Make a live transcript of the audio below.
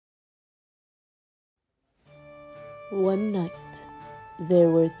One night, there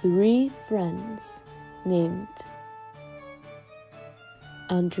were 3 friends named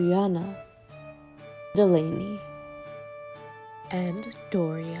Andriana, Delaney, and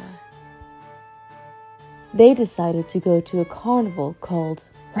Doria. They decided to go to a carnival called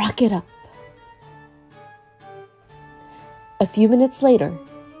Rock It Up. A few minutes later,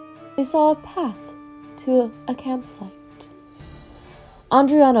 they saw a path to a campsite.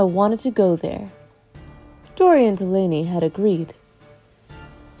 Andriana wanted to go there. Doria and Delaney had agreed.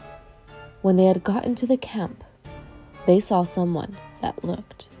 When they had gotten to the camp, they saw someone that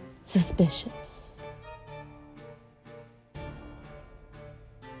looked suspicious.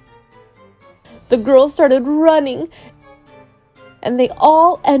 The girls started running, and they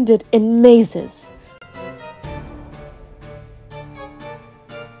all ended in mazes.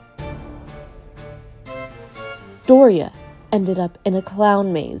 Doria ended up in a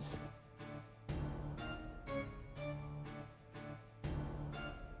clown maze.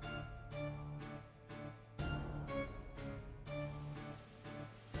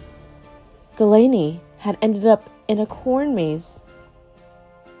 Delaney had ended up in a corn maze.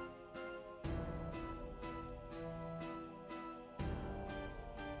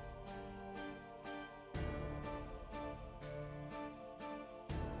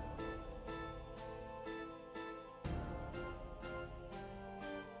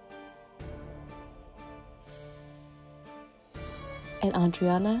 And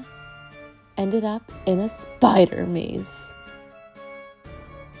Andriana ended up in a spider maze.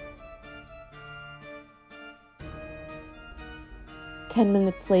 Ten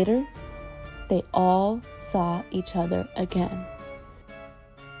minutes later, they all saw each other again.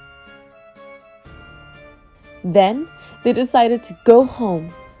 Then they decided to go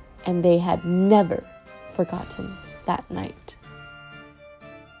home, and they had never forgotten that night.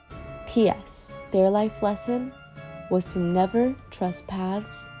 P.S. Their life lesson was to never trust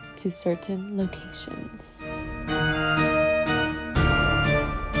paths to certain locations.